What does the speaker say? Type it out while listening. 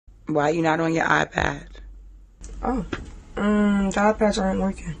Why are you not on your iPad? Oh, the iPads aren't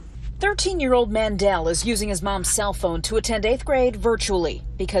working. 13-year-old Mandel is using his mom's cell phone to attend 8th grade virtually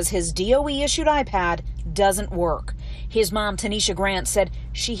because his DOE-issued iPad doesn't work. His mom, Tanisha Grant, said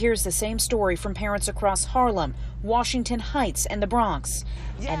she hears the same story from parents across Harlem, Washington Heights, and the Bronx.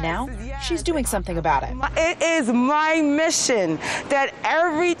 And now she's doing something about it. It is my mission that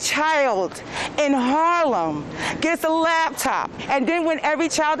every child in Harlem gets a laptop. And then when every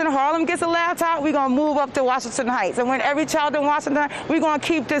child in Harlem gets a laptop, we're going to move up to Washington Heights. And when every child in Washington, we're going to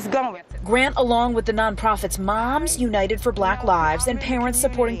keep this going. Grant, along with the nonprofits Moms United for Black Lives and Parents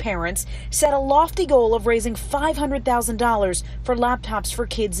Supporting Parents, set a lofty goal of raising $500,000 for laptops for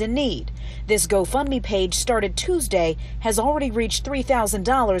kids in need. This GoFundMe page, started Tuesday, has already reached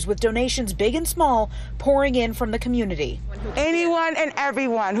 $3,000 with donations big and small pouring in from the community. Anyone and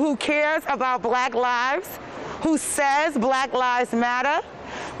everyone who cares about Black lives, who says Black Lives Matter,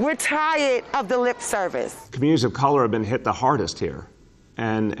 we're tired of the lip service. Communities of color have been hit the hardest here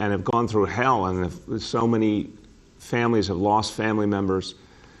and have gone through hell, and so many families have lost family members.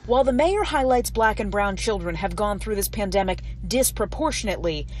 While the mayor highlights Black and brown children have gone through this pandemic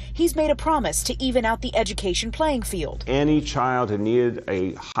disproportionately, he's made a promise to even out the education playing field. Any child who needed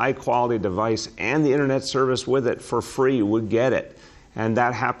a high-quality device and the internet service with it for free would get it, and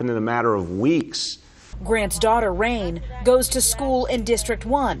that happened in a matter of weeks. Grant's daughter, Rain, goes to school in District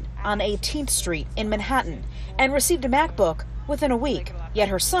 1 on 18th Street in Manhattan and received a MacBook within a week. Yet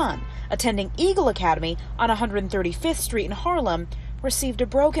her son, attending Eagle Academy on 135th Street in Harlem, received a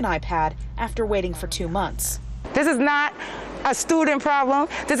broken iPad after waiting for 2 months. This is not a student problem.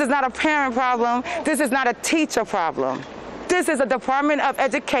 This is not a parent problem. This is not a teacher problem. This is a Department of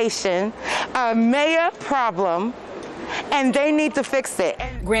Education, a mayor problem, and they need to fix it.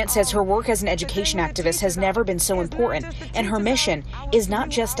 Grant says her work as an education activist has never been so important, and her mission is not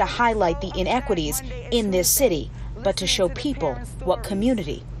just to highlight the inequities in this city, but to show people what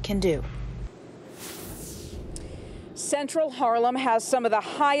community can do. Central Harlem has some of the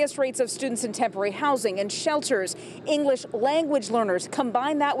highest rates of students in temporary housing and shelters. English language learners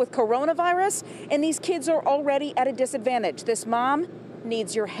combine that with coronavirus, and these kids are already at a disadvantage. This mom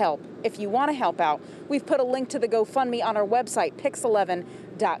needs your help. If you want to help out, we've put a link to the GoFundMe on our website,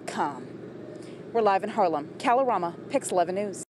 pix11.com. We're live in Harlem. Kalorama, Pix 11 News.